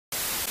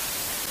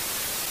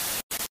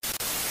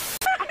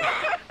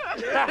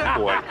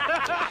Boy,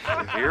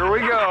 here we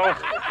go.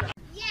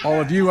 All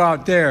of you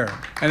out there,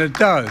 and it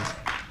does.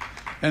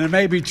 And it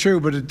may be true,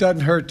 but it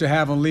doesn't hurt to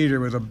have a leader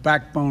with a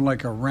backbone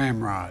like a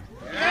ramrod.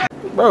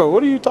 Bro,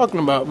 what are you talking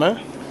about,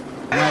 man?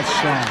 That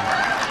song.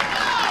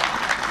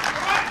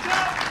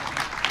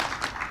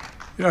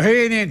 You know,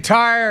 he and the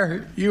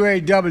entire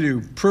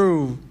UAW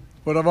prove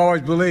what I've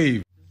always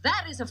believed.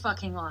 That is a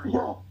fucking lie.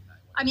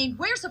 I mean,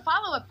 where's the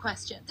follow-up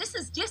question? This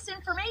is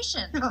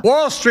disinformation.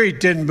 Wall Street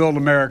didn't build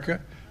America.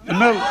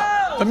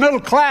 The middle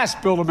class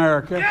built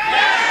America.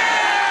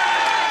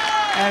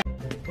 And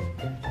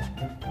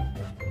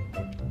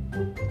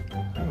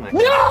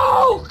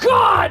No,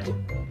 God!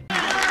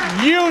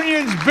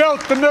 unions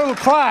built the middle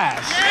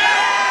class.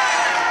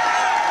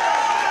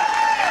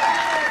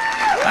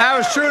 That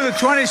was true in the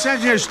 20th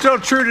century. It's still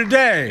true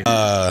today.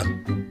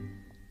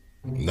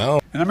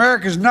 No. And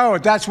Americans know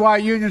it. That's why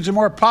unions are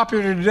more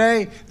popular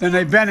today than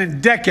they've been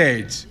in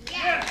decades.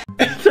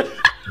 That's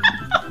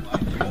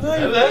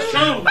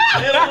true.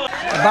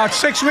 About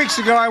 6 weeks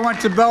ago, I went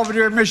to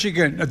Bellevue,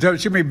 Michigan,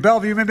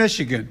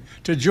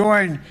 to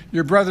join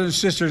your brothers and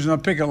sisters on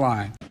the picket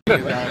line.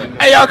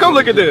 Hey, y'all, come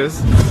look at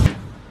this.